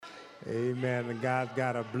Amen. And God's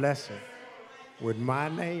got a blessing with my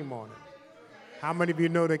name on it. How many of you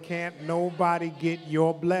know that can't nobody get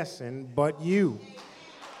your blessing but you?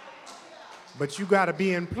 But you got to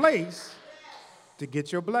be in place to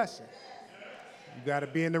get your blessing. You got to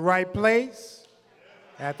be in the right place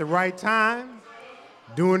at the right time,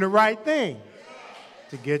 doing the right thing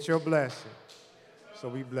to get your blessing. So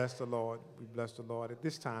we bless the Lord. We bless the Lord. At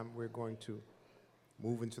this time, we're going to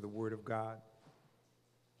move into the Word of God.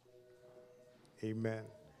 Amen.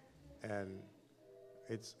 And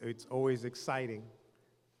it's always exciting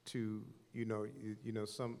to,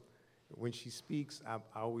 some when she speaks, I'm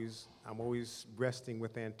always resting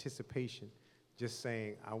with anticipation, just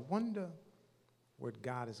saying, I wonder what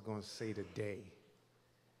God is going to say today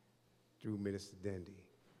through Minister Dendy.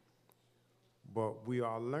 But we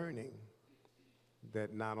are learning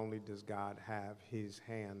that not only does God have his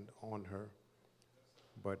hand on her,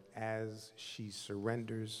 but as she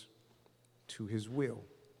surrenders to his will,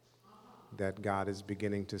 that God is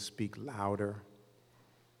beginning to speak louder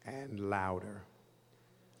and louder.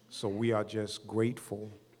 So we are just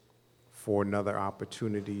grateful for another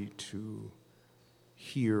opportunity to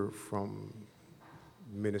hear from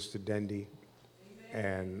Minister Dendy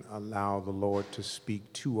and allow the Lord to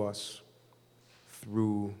speak to us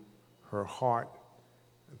through her heart,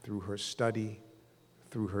 through her study,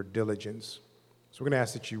 through her diligence. So we're going to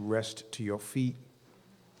ask that you rest to your feet.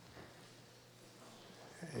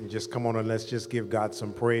 And just come on and let's just give God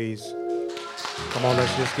some praise. Come on,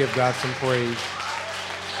 let's just give God some praise.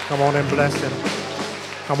 Come on and bless him.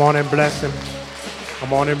 Come on and bless him.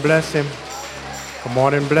 Come on and bless him. Come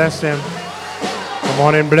on and bless him. Come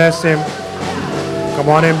on and bless him. Come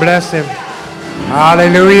on and bless him.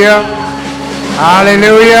 Hallelujah.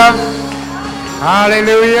 Hallelujah.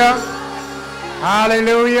 Hallelujah.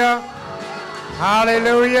 Hallelujah.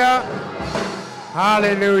 Hallelujah.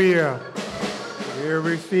 Hallelujah. We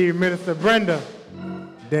receive Minister Brenda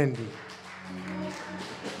Dendy.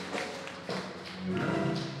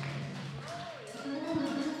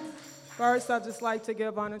 First, I'd just like to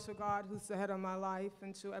give honor to God, who's the head of my life,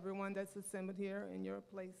 and to everyone that's assembled here in your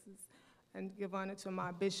places, and give honor to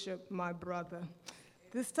my bishop, my brother.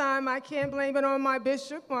 This time, I can't blame it on my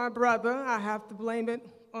bishop, my brother. I have to blame it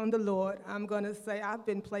on the Lord. I'm going to say I've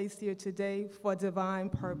been placed here today for divine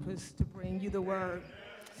purpose to bring you the word.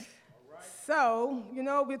 So,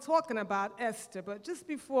 we're talking about Esther, but just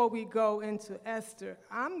before we go into Esther,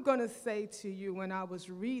 I'm going to say to you, when I was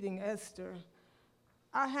reading Esther,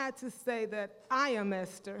 I had to say that I am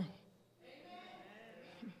Esther.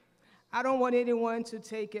 Amen. I don't want anyone to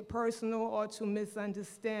take it personal or to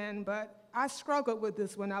misunderstand, but I struggled with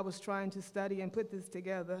this when I was trying to study and put this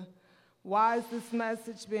together. Why is this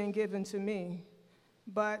message being given to me?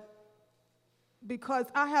 But because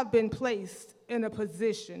I have been placed in a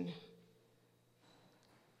position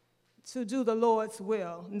to do the Lord's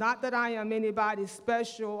will. Not that I am anybody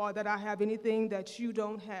special or that I have anything that you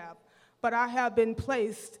don't have, but I have been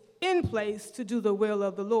placed in place to do the will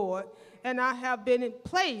of the Lord, and I have been in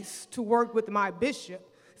place to work with my bishop.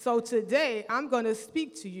 So today, I'm going to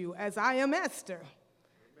speak to you as I am Esther,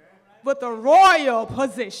 with a royal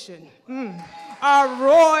position, a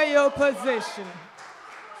royal position.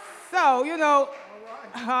 So,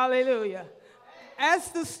 hallelujah.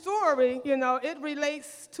 Esther's story, it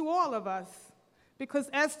relates to all of us,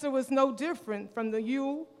 because Esther was no different from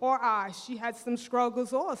you or I. She had some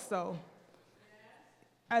struggles also.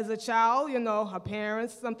 As a child, her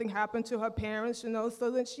parents, something happened to her parents,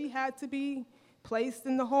 so that she had to be placed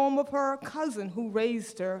in the home of her cousin who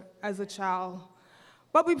raised her as a child.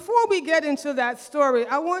 But before we get into that story,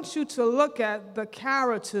 I want you to look at the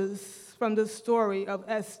characters from the story of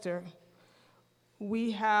Esther.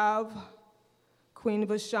 We have Queen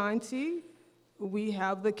Vashti, we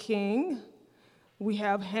have the king, we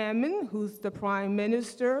have Haman, who's the prime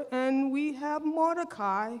minister, and we have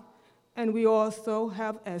Mordecai, and we also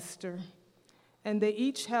have Esther. And they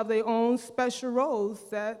each have their own special roles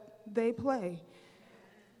that they play.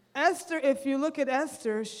 Esther, if you look at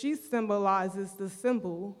Esther, she symbolizes the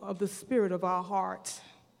symbol of the spirit of our heart.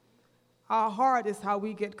 Our heart is how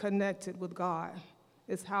we get connected with God.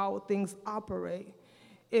 It's how things operate.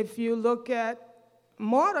 If you look at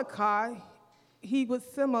Mordecai, he would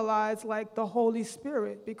symbolize like the Holy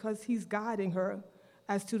Spirit, because he's guiding her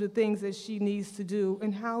as to the things that she needs to do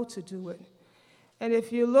and how to do it. And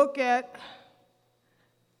if you look at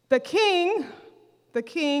the king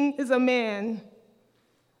is a man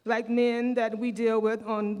like men that we deal with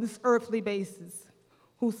on this earthly basis,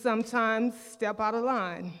 who sometimes step out of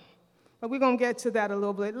line. But we're going to get to that a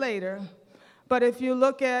little bit later. But if you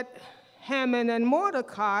look at Haman and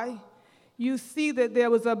Mordecai, you see that there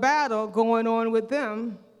was a battle going on with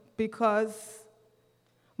them because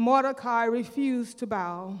Mordecai refused to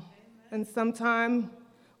bow. And sometimes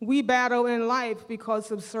we battle in life because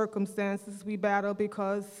of circumstances. We battle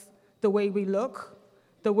because the way we look,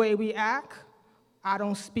 the way we act. I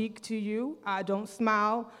don't speak to you. I don't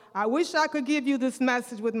smile. I wish I could give you this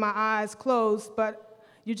message with my eyes closed, but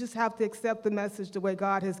you just have to accept the message the way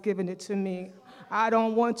God has given it to me. I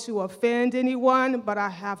don't want to offend anyone, but I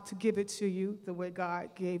have to give it to you the way God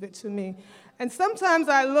gave it to me. And sometimes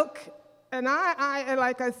I look, and I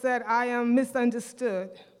like I said, I am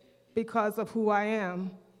misunderstood because of who I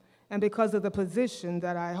am and because of the position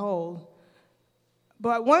that I hold.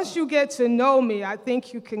 But once you get to know me, I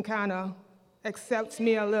think you can kind of accept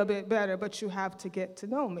me a little bit better, but you have to get to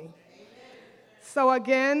know me. So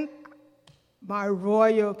again, my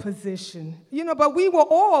royal position. But we were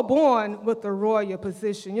all born with a royal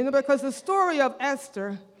position, because the story of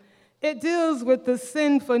Esther, it deals with the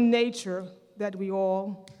sinful nature that we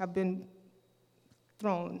all have been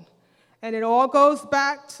thrown. And it all goes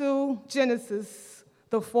back to Genesis,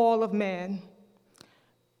 the fall of man.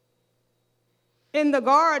 In the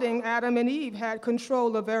garden, Adam and Eve had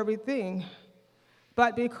control of everything.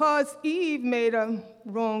 But because Eve made a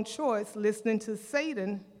wrong choice, listening to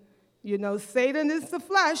Satan, Satan is the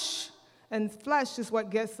flesh, and flesh is what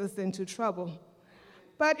gets us into trouble.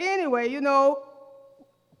 But anyway,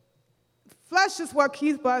 flesh is what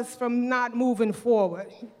keeps us from not moving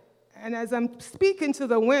forward. And as I'm speaking to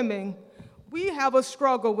the women, we have a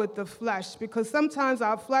struggle with the flesh because sometimes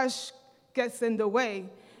our flesh gets in the way.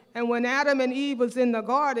 And when Adam and Eve was in the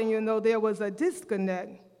garden, there was a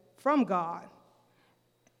disconnect from God.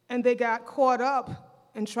 And they got caught up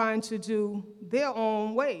in trying to do their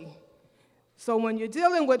own way. So when you're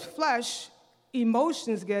dealing with flesh,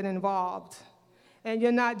 emotions get involved, and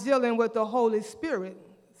you're not dealing with the Holy Spirit.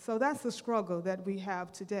 So that's the struggle that we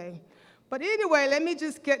have today. But anyway, let me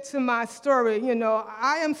just get to my story.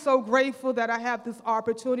 I am so grateful that I have this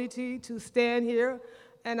opportunity to stand here,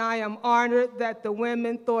 and I am honored that the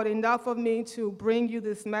women thought enough of me to bring you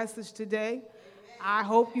this message today. I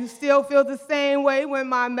hope you still feel the same way when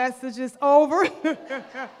my message is over.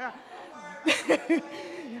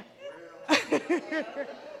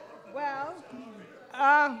 Well,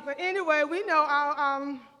 but anyway, we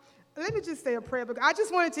know let me just say a prayer, because I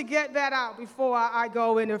just wanted to get that out before I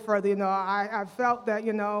go any further. I felt that,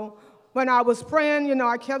 when I was praying,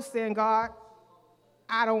 I kept saying, God,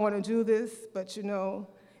 I don't want to do this, but,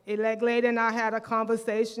 elect lady and I had a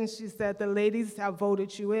conversation. She said, the ladies have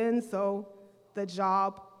voted you in, so the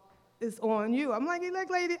job is on you. I'm like, elect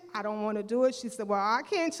lady, I don't want to do it. She said, well, I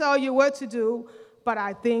can't tell you what to do, but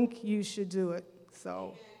I think you should do it.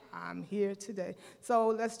 So I'm here today. So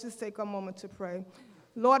let's just take a moment to pray.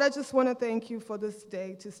 Lord, I just want to thank you for this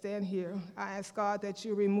day to stand here. I ask, God, that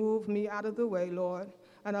you remove me out of the way, Lord,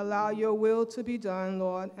 and allow your will to be done,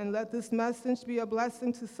 Lord, and let this message be a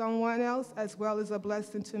blessing to someone else as well as a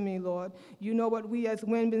blessing to me, Lord. You know what we as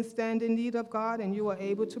women stand in need of, God, and you are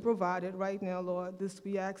able to provide it right now, Lord. This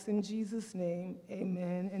we ask in Jesus' name.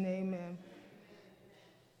 Amen and amen.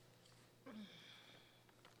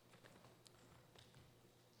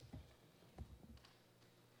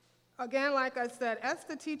 Again, like I said,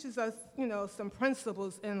 Esther teaches us, some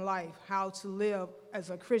principles in life, how to live as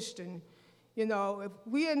a Christian. If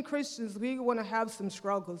we as Christians, we want to have some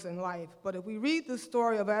struggles in life. But if we read the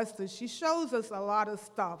story of Esther, she shows us a lot of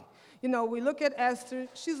stuff. We look at Esther.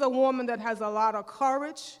 She's a woman that has a lot of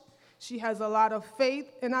courage. She has a lot of faith,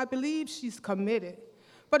 and I believe she's committed.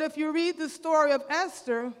 But if you read the story of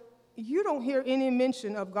Esther, you don't hear any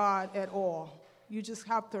mention of God at all. You just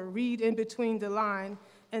have to read in between the line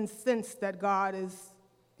and sense that God is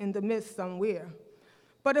in the midst somewhere.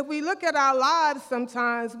 But if we look at our lives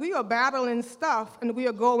sometimes, we are battling stuff and we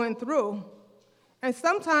are going through. And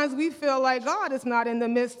sometimes we feel like God is not in the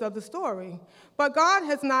midst of the story. But God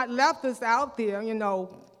has not left us out there.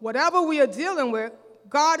 Whatever we are dealing with,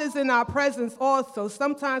 God is in our presence also.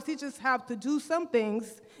 Sometimes he just have to do some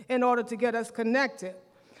things in order to get us connected.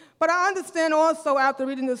 But I understand also after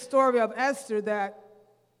reading the story of Esther that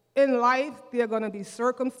in life, there are going to be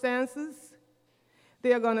circumstances,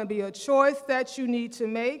 there are going to be a choice that you need to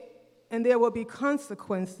make, and there will be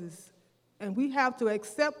consequences. And we have to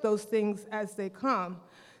accept those things as they come.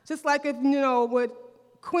 Just like if, with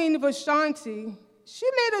Queen Vashti, she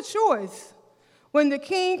made a choice. When the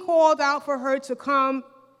king called out for her to come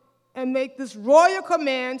and make this royal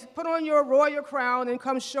command, put on your royal crown and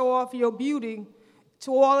come show off your beauty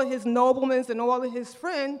to all of his noblemen and all of his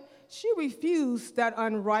friends, she refused that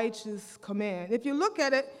unrighteous command. If you look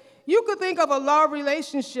at it, you could think of a love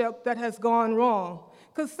relationship that has gone wrong.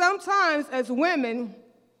 Because sometimes as women,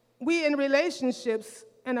 we in relationships,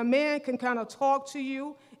 and a man can kind of talk to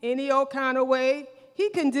you any old kind of way. He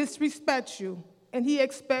can disrespect you, and he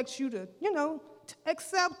expects you to, to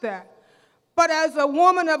accept that. But as a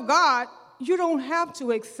woman of God, you don't have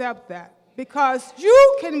to accept that because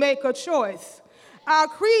you can make a choice. Our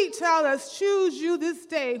creed tells us, choose you this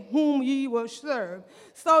day whom ye will serve.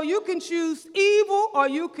 So you can choose evil or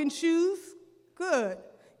you can choose good.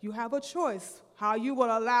 You have a choice how you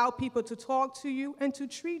will allow people to talk to you and to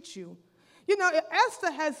treat you.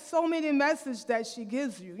 Esther has so many messages that she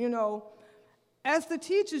gives you. Esther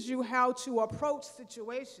teaches you how to approach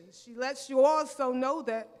situations. She lets you also know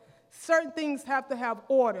that certain things have to have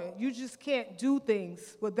order. You just can't do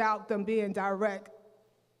things without them being direct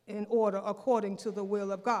in order according to the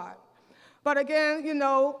will of God. But again,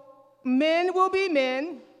 men will be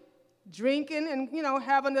men, drinking and,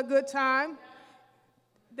 having a good time.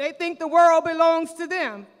 They think the world belongs to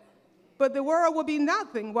them. But the world will be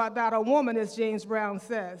nothing without a woman, as James Brown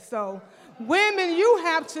says. So women, you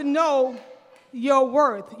have to know your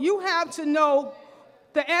worth. You have to know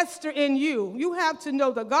the Esther in you. You have to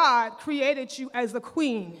know that God created you as a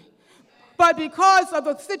queen. But because of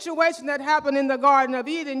the situation that happened in the Garden of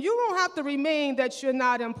Eden, you don't have to remain that you're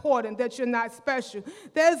not important, that you're not special.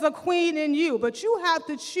 There's a queen in you, but you have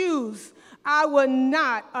to choose. I will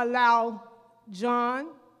not allow John,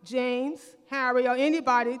 James, Harry, or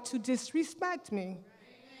anybody to disrespect me.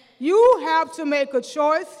 You have to make a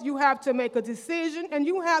choice, you have to make a decision, and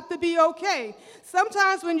you have to be okay.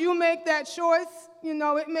 Sometimes when you make that choice,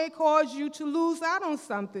 it may cause you to lose out on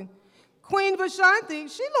something. Queen Vashti,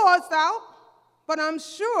 she lost out, but I'm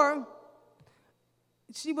sure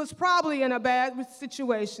she was probably in a bad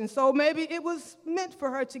situation, so maybe it was meant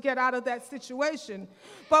for her to get out of that situation.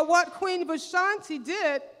 But what Queen Vashti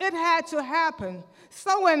did, it had to happen.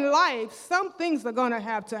 So in life, some things are going to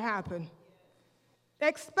have to happen.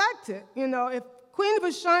 Expect it. If Queen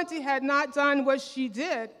Vashti had not done what she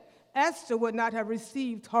did, Esther would not have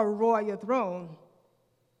received her royal throne.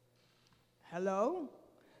 Hello?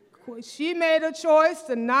 She made a choice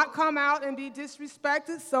to not come out and be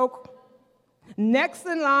disrespected, so next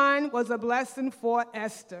in line was a blessing for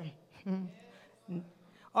Esther.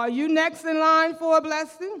 Are you next in line for a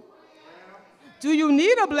blessing? Do you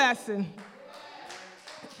need a blessing?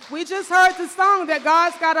 We just heard the song that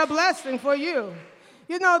God's got a blessing for you.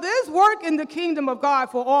 There's work in the kingdom of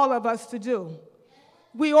God for all of us to do.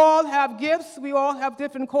 We all have gifts. We all have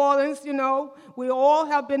different callings, We all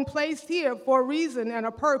have been placed here for a reason and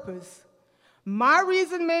a purpose. My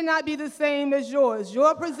reason may not be the same as yours.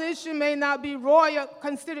 Your position may not be royal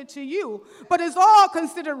considered to you, but it's all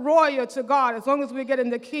considered royal to God as long as we get in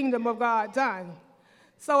the kingdom of God done.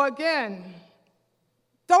 So again,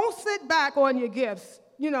 don't sit back on your gifts.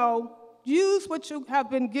 Use what you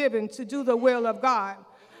have been given to do the will of God.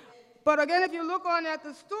 But again, if you look on at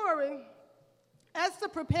the story, Esther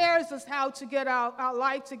prepares us how to get our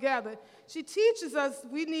life together. She teaches us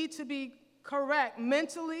we need to be correct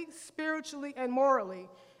mentally, spiritually, and morally.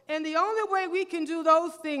 And the only way we can do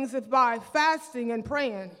those things is by fasting and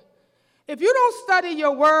praying. If you don't study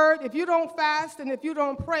your word, if you don't fast, and if you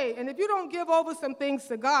don't pray, and if you don't give over some things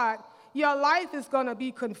to God, your life is going to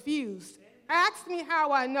be confused. Ask me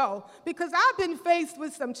how I know, because I've been faced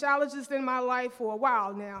with some challenges in my life for a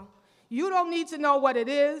while now. You don't need to know what it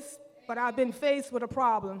is, but I've been faced with a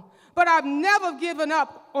problem. But I've never given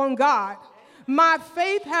up on God. My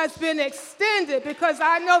faith has been extended because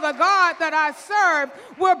I know the God that I serve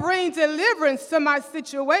will bring deliverance to my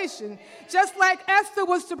situation. Just like Esther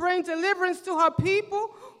was to bring deliverance to her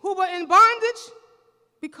people who were in bondage,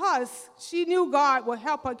 because she knew God would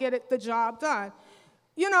help her get the job done.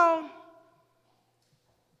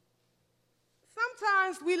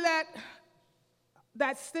 Sometimes we let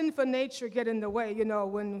that sinful nature get in the way.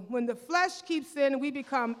 When the flesh keeps in, we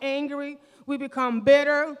become angry, we become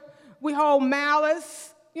bitter, we hold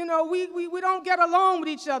malice. We don't get along with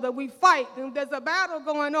each other. We fight, and there's a battle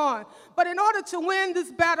going on. But in order to win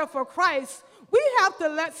this battle for Christ, we have to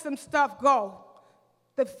let some stuff go.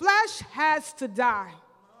 The flesh has to die.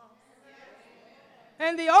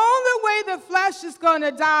 And the only way the flesh is going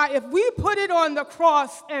to die if we put it on the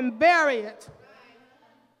cross and bury it.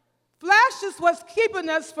 Flesh is what's keeping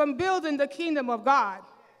us from building the kingdom of God.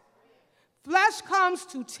 Flesh comes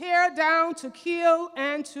to tear down, to kill,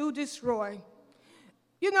 and to destroy.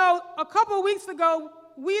 A couple of weeks ago,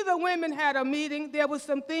 we the women had a meeting. There were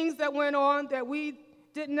some things that went on that we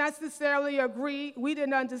didn't necessarily agree, we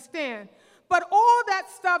didn't understand. But all that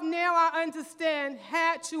stuff now I understand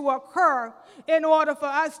had to occur in order for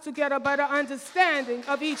us to get a better understanding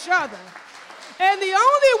of each other. And the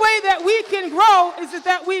only way that we can grow is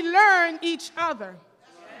that we learn each other.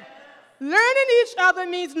 Learning each other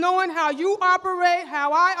means knowing how you operate,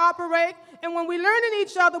 how I operate. And when we learn in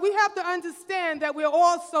each other, we have to understand that we're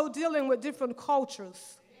also dealing with different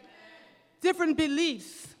cultures, different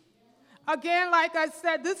beliefs. Again, like I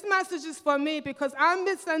said, this message is for me because I'm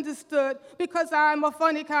misunderstood because I'm a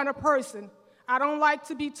funny kind of person. I don't like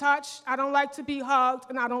to be touched, I don't like to be hugged,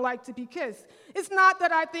 and I don't like to be kissed. It's not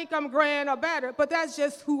that I think I'm grand or better, but that's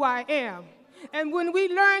just who I am. And when we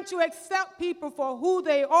learn to accept people for who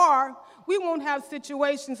they are, we won't have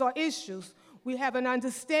situations or issues. We have an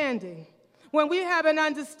understanding. When we have an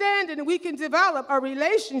understanding, we can develop a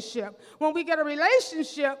relationship. When we get a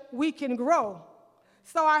relationship, we can grow.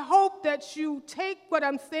 So I hope that you take what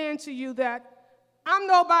I'm saying to you, that I'm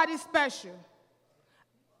nobody special.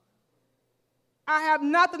 I have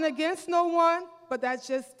nothing against no one, but that's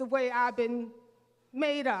just the way I've been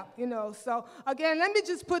made up, So again, let me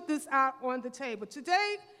just put this out on the table.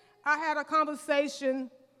 Today, I had a conversation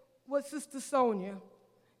with Sister Sonia.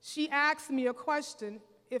 She asked me a question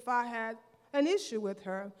if I had an issue with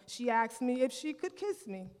her. She asked me if she could kiss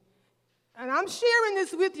me. And I'm sharing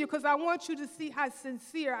this with you because I want you to see how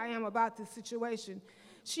sincere I am about this situation.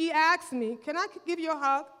 She asked me, can I give you a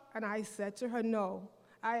hug? And I said to her, no.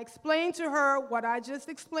 I explained to her what I just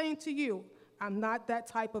explained to you. I'm not that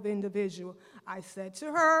type of individual. I said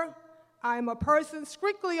to her, I'm a person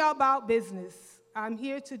strictly about business. I'm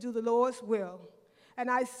here to do the Lord's will. And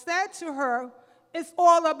I said to her, it's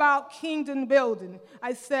all about kingdom building.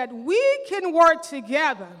 I said, we can work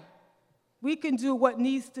together. We can do what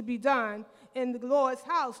needs to be done in the Lord's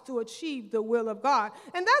house to achieve the will of God.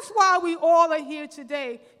 And that's why we all are here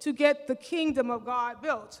today, to get the kingdom of God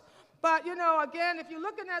built. But, again, if you're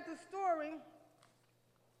looking at the story,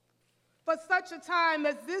 for such a time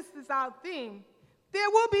as this is our theme, there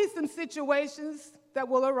will be some situations that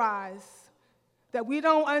will arise that we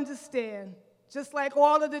don't understand. Just like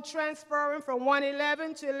all of the transferring from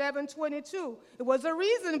 1:11 to 11:22. It was a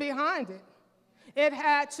reason behind it. It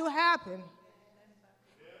had to happen.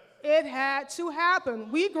 It had to happen.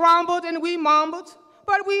 We grumbled and we mumbled,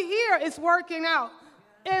 but we hear it's working out.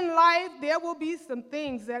 In life, there will be some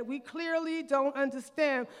things that we clearly don't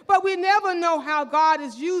understand, but we never know how God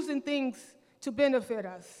is using things to benefit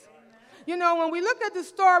us. When we look at the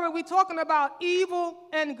story, we're talking about evil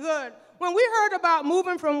and good. When we heard about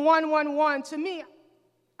moving from 111, to me,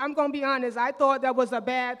 I'm going to be honest, I thought that was a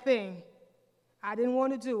bad thing. I didn't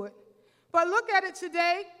want to do it. But look at it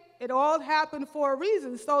today. It all happened for a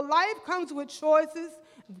reason. So life comes with choices,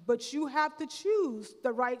 but you have to choose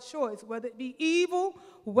the right choice, whether it be evil,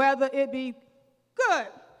 whether it be good.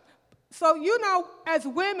 So, as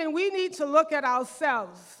women, we need to look at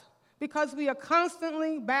ourselves because we are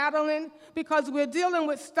constantly battling, because we're dealing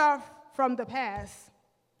with stuff from the past.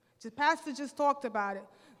 The pastor just talked about it.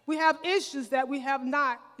 We have issues that we have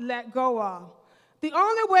not let go of. The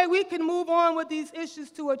only way we can move on with these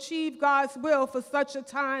issues to achieve God's will for such a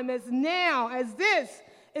time as now, as this,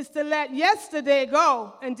 is to let yesterday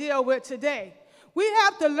go and deal with today. We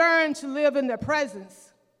have to learn to live in the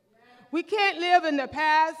presence. We can't live in the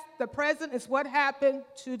past. The present is what happened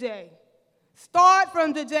today. Start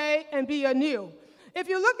from today and be anew. If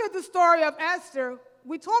you look at the story of Esther,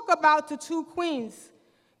 we talk about the two queens.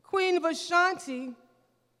 Queen Vashti,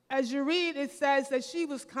 as you read, it says that she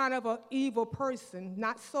was kind of an evil person,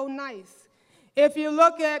 not so nice. If you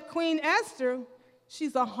look at Queen Esther,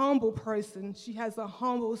 she's a humble person. She has a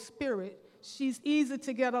humble spirit. She's easy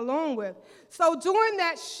to get along with. So during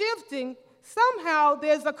that shifting, somehow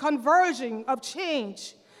there's a conversion of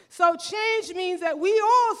change. So change means that we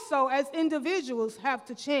also, as individuals, have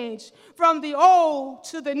to change from the old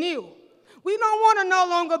to the new. We don't want to no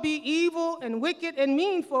longer be evil and wicked and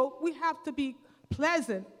meanful. We have to be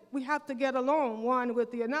pleasant. We have to get along one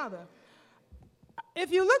with the other.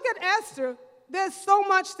 If you look at Esther, there's so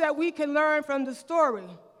much that we can learn from the story.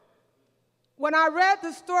 When I read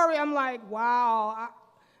the story, I'm like, wow.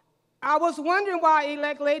 I was wondering why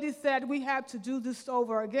elect lady said we have to do this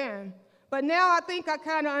over again. But now I think I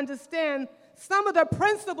kind of understand some of the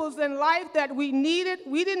principles in life that we needed,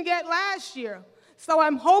 we didn't get last year. So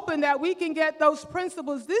I'm hoping that we can get those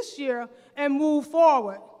principles this year and move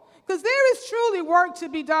forward. Because there is truly work to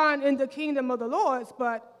be done in the kingdom of the Lord,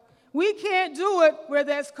 but we can't do it where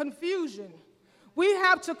there's confusion. We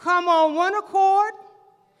have to come on one accord,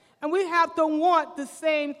 and we have to want the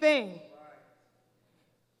same thing.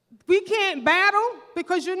 We can't battle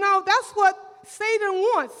because, that's what Satan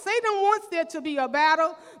wants. Satan wants there to be a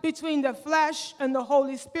battle between the flesh and the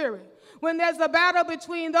Holy Spirit. When there's a battle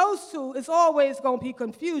between those two, it's always going to be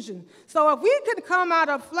confusion. So if we can come out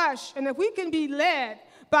of flesh and if we can be led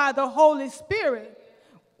by the Holy Spirit,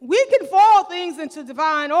 we can fall things into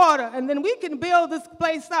divine order, and then we can build this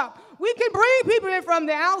place up. We can bring people in from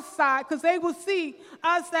the outside because they will see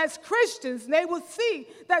us as Christians. And they will see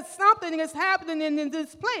that something is happening in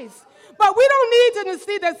this place. But we don't need them to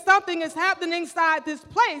see that something is happening inside this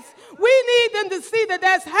place. We need them to see that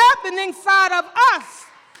that's happening inside of us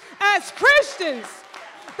as Christians,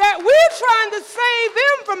 that we're trying to save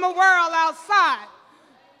them from the world outside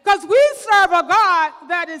because we serve a God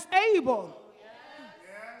that is able.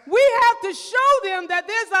 We have to show them that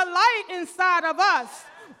there's a light inside of us,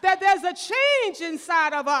 that there's a change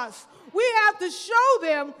inside of us. We have to show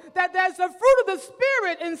them that there's the fruit of the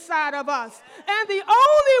Spirit inside of us. And the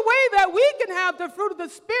only way that we can have the fruit of the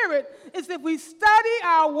Spirit is if we study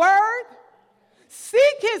our word, seek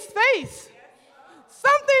his face.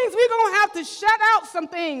 Some things we're going to have to shut out some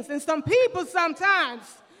things and some people sometimes.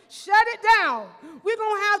 Shut it down. We're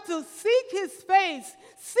going to have to seek his face,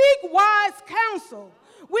 seek wise counsel.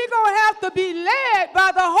 We're going to have to be led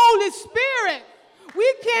by the Holy Spirit.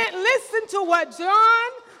 We can't listen to what John,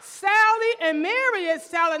 Sally, and Mary is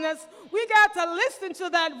telling us. We got to listen to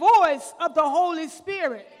that voice of the Holy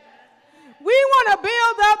Spirit. We want to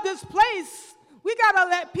build up this place. We got to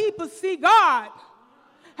let people see God.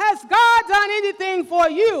 Has God done anything for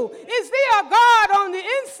you? Is there a God on the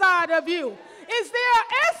inside of you? Is there an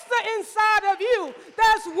Esther inside of you?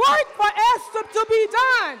 There's work for Esther to be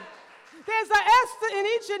done. There's an Esther in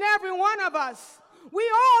each and every one of us. We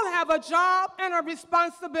all have a job and a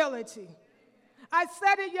responsibility. I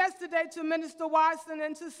said it yesterday to Minister Watson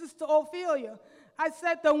and to Sister Ophelia. I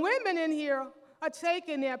said the women in here are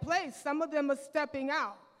taking their place. Some of them are stepping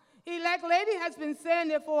out. Elect Lady has been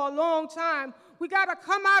saying it for a long time. We got to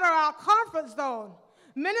come out of our comfort zone.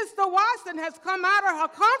 Minister Watson has come out of her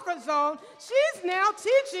comfort zone. She's now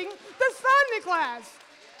teaching the Sunday class.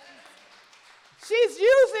 She's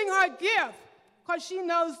using her gift because she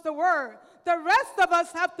knows the word. The rest of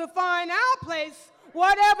us have to find our place.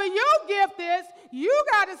 Whatever your gift is, you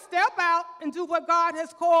got to step out and do what God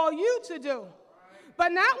has called you to do. But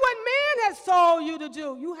not what man has told you to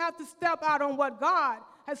do. You have to step out on what God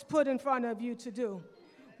has put in front of you to do.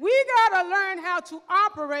 We got to learn how to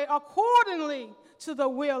operate accordingly to the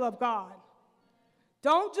will of God.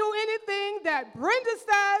 Don't do anything that Brenda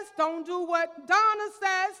says. Don't do what Donna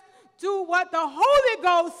says. Do what the Holy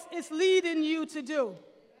Ghost is leading you to do.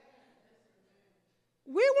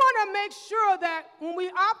 We want to make sure that when we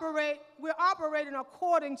operate, we're operating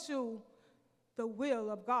according to the will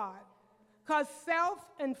of God. Because self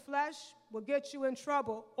and flesh will get you in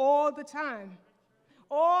trouble all the time.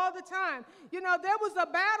 All the time. You know, there was a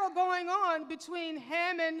battle going on between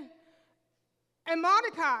Haman and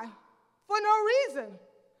Mordecai for no reason.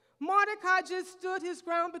 Mordecai just stood his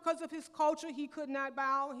ground because of his culture. He could not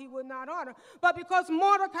bow, he would not honor. But because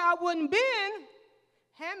Mordecai wouldn't bend,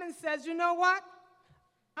 Haman says, you know what?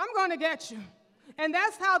 I'm going to get you. And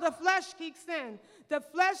that's how the flesh kicks in. The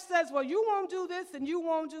flesh says, well, you won't do this and you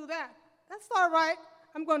won't do that. That's all right.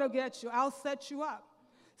 I'm going to get you. I'll set you up.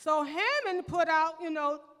 So Haman put out,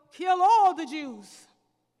 kill all the Jews.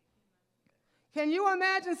 Can you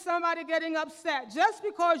imagine somebody getting upset just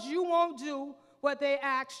because you won't do what they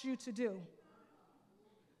asked you to do?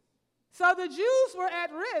 So the Jews were at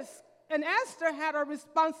risk, and Esther had a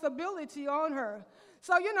responsibility on her.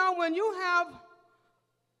 So, when you have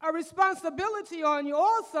a responsibility on you,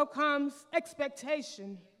 also comes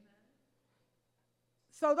expectation.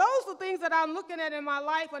 So those are things that I'm looking at in my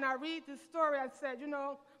life. When I read this story, I said,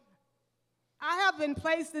 I have been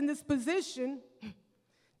placed in this position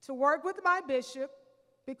to work with my bishop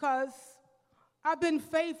because I've been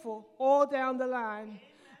faithful all down the line.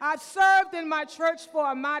 I've served in my church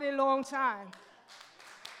for a mighty long time.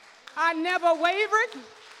 I never wavered.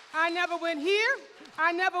 I never went here.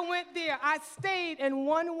 I never went there. I stayed in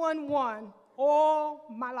 111 all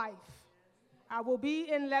my life. I will be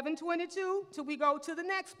in 1122 till we go to the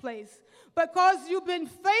next place. Because you've been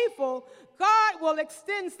faithful, God will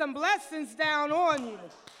extend some blessings down on you.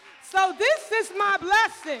 So this is my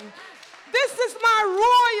blessing. This is my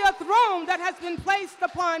royal throne that has been placed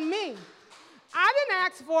upon me. I didn't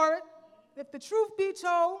ask for it. If the truth be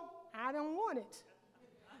told, I don't want it.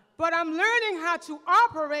 But I'm learning how to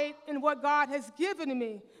operate in what God has given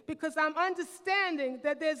me because I'm understanding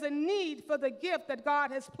that there's a need for the gift that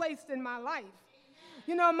God has placed in my life.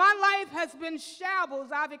 My life has been shambles.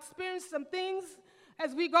 I've experienced some things.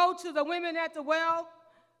 As we go to the women at the well,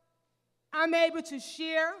 I'm able to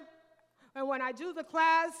share. And when I do the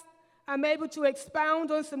class, I'm able to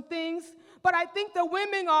expound on some things. But I think the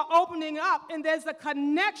women are opening up, and there's a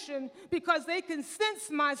connection because they can sense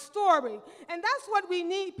my story. And that's what we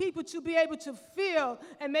need people to be able to feel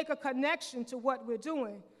and make a connection to what we're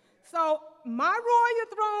doing. So my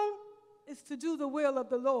royal throne is to do the will of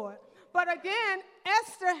the Lord. But again,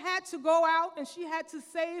 Esther had to go out and she had to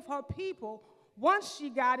save her people once she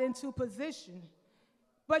got into position.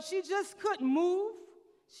 But she just couldn't move.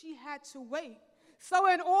 She had to wait. So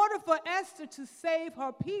in order for Esther to save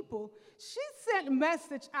her people, she sent a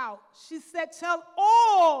message out. She said, tell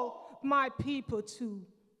all my people to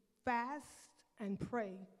fast and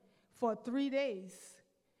pray for 3 days.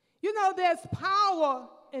 You know, there's power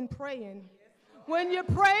in praying. When you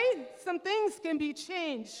pray, some things can be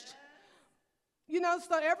changed. You know,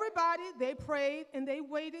 so everybody, they prayed and they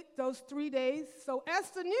waited those 3 days. So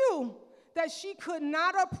Esther knew that she could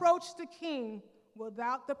not approach the king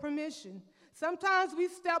without the permission. Sometimes we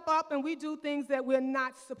step up and we do things that we're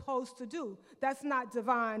not supposed to do. That's not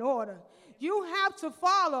divine order. You have to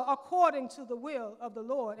follow according to the will of the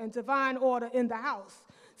Lord and divine order in the house.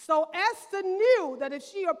 So Esther knew that if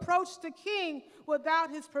she approached the king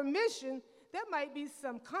without his permission, there might be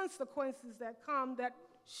some consequences that come that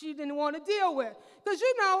she didn't want to deal with. Because,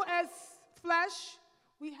 you know, as flesh,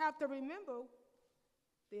 we have to remember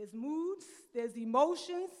there's moods, there's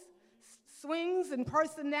emotions, swings and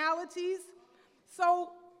personalities.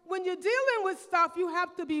 So when you're dealing with stuff, you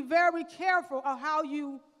have to be very careful of how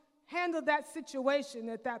you handle that situation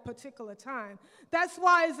at that particular time. That's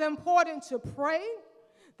why it's important to pray.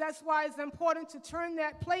 That's why it's important to turn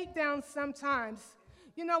that plate down sometimes.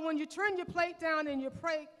 You know, when you turn your plate down and you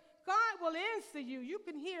pray, God will answer you. You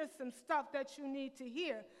can hear some stuff that you need to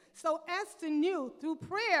hear. So Esther knew through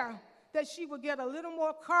prayer that she would get a little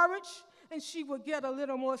more courage and she would get a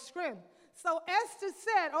little more strength. So Esther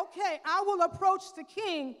said, okay, I will approach the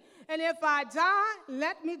king, and if I die,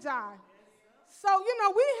 let me die. So, you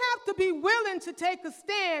know, we have to be willing to take a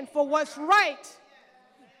stand for what's right.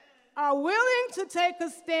 Are willing to take a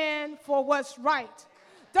stand for what's right.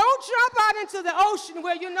 Don't jump out into the ocean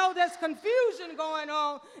where you know there's confusion going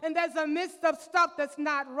on and there's a midst of stuff that's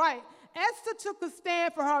not right. Esther took a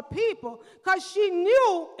stand for her people because she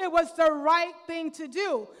knew it was the right thing to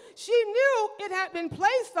do. She knew it had been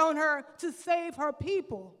placed on her to save her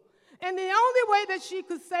people. And the only way that she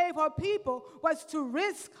could save her people was to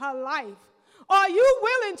risk her life. Are you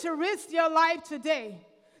willing to risk your life today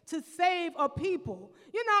to save a people?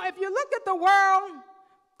 You know, if you look at the world,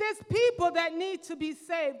 there's people that need to be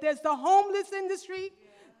saved. There's the homeless industry.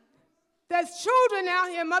 There's children out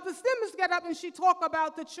here. Mother Simmons get up and she talk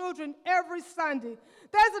about the children every Sunday.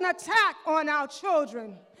 There's an attack on our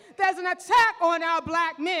children. There's an attack on our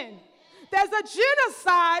black men. There's a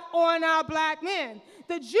genocide on our black men.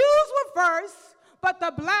 The Jews were first, but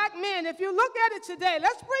the black men, if you look at it today,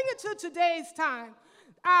 let's bring it to today's time.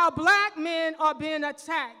 Our black men are being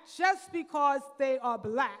attacked just because they are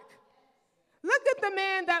black. Look at the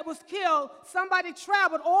man that was killed. Somebody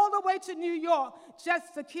traveled all the way to New York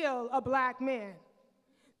just to kill a black man.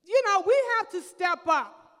 You know, we have to step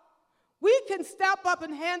up. We can step up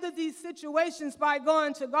and handle these situations by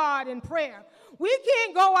going to God in prayer. We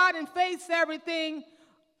can't go out and face everything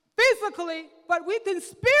physically, but we can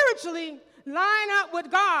spiritually line up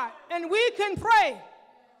with God, and we can pray.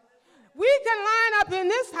 We can line up in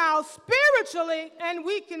this house spiritually, and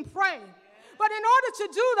we can pray. But in order to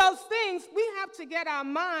do those things, we have to get our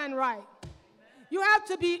mind right. You have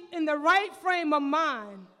to be in the right frame of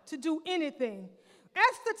mind to do anything.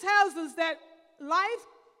 Esther tells us that life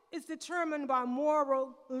is determined by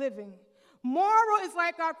moral living. Moral is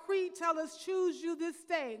like our creed tells us, choose you this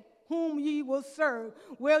day whom ye will serve.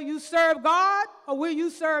 Will you serve God or will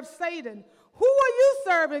you serve Satan? Who are you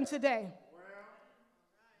serving today?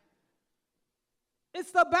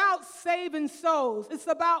 It's about saving souls. It's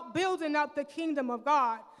about building up the kingdom of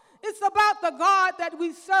God. It's about the God that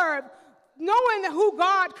we serve, knowing who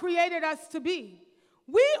God created us to be.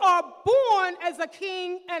 We are born as a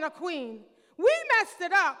king and a queen. We messed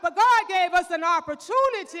it up, but God gave us an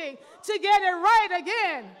opportunity to get it right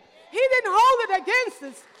again. He didn't hold it against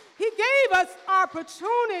us. He gave us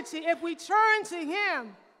opportunity if we turn to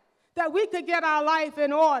him that we could get our life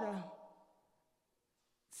in order.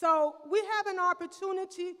 So we have an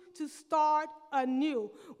opportunity to start anew.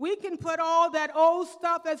 We can put all that old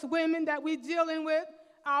stuff as women that we're dealing with,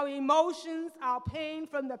 our emotions, our pain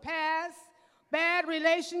from the past, bad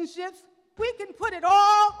relationships, we can put it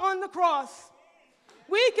all on the cross.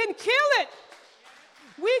 We can kill it.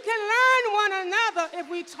 We can learn one another if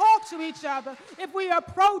we talk to each other, if we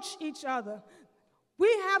approach each other. We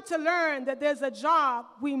have to learn that there's a job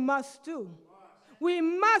we must do. We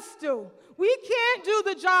must do. We can't do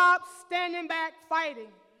the job standing back fighting.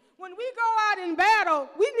 When we go out in battle,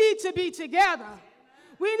 we need to be together.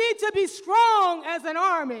 We need to be strong as an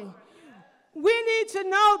army. We need to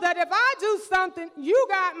know that if I do something, you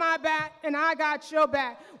got my back and I got your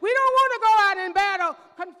back. We don't want to go out in battle,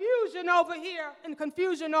 confusion over here and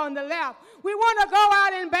confusion on the left. We want to go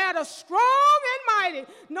out in battle strong and mighty,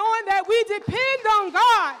 knowing that we depend on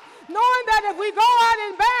God, knowing that if we go out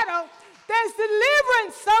in battle, there's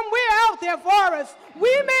deliverance somewhere out there for us. We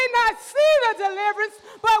may not see the deliverance,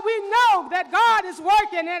 but we know that God is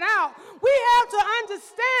working it out. We have to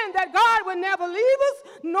understand that God will never leave us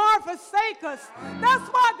nor forsake us. That's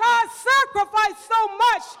why God sacrificed so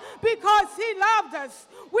much, because he loved us.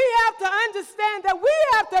 We have to understand that we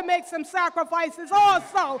have to make some sacrifices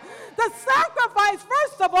also. The sacrifice,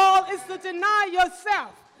 first of all, is to deny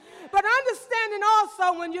yourself. But understanding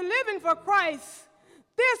also, when you're living for Christ,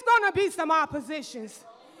 there's going to be some oppositions.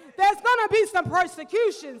 There's going to be some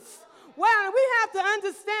persecutions. Well, we have to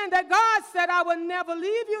understand that God said, I will never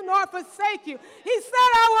leave you nor forsake you. He said,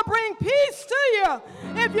 I will bring peace to you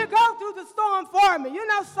if you go through the storm for me.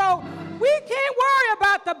 So we can't worry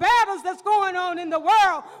about the battles that's going on in the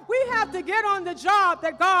world. We have to get on the job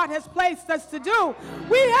that God has placed us to do.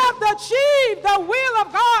 We have to achieve the will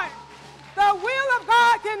of God. The will of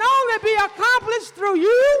God can only be accomplished through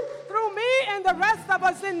you, through me, and the rest of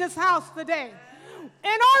us in this house today.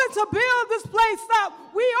 In order to build this place up,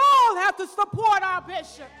 we all have to support our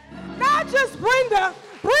bishop. Not just Brenda.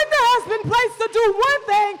 Brenda has been placed to do one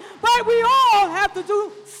thing, but we all have to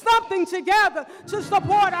do something together to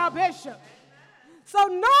support our bishop. So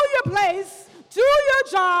know your place, do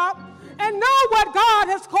your job, and know what God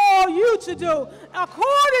has called you to do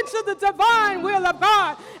according to the divine will of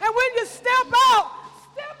God. And when you step out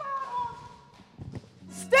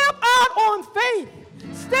on faith,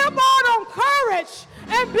 step out on courage,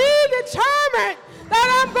 and be determined that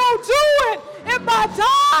I'm going to do it. If I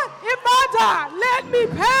die, let me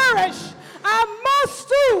perish. I must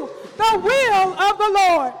do the will of the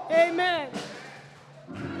Lord. Amen.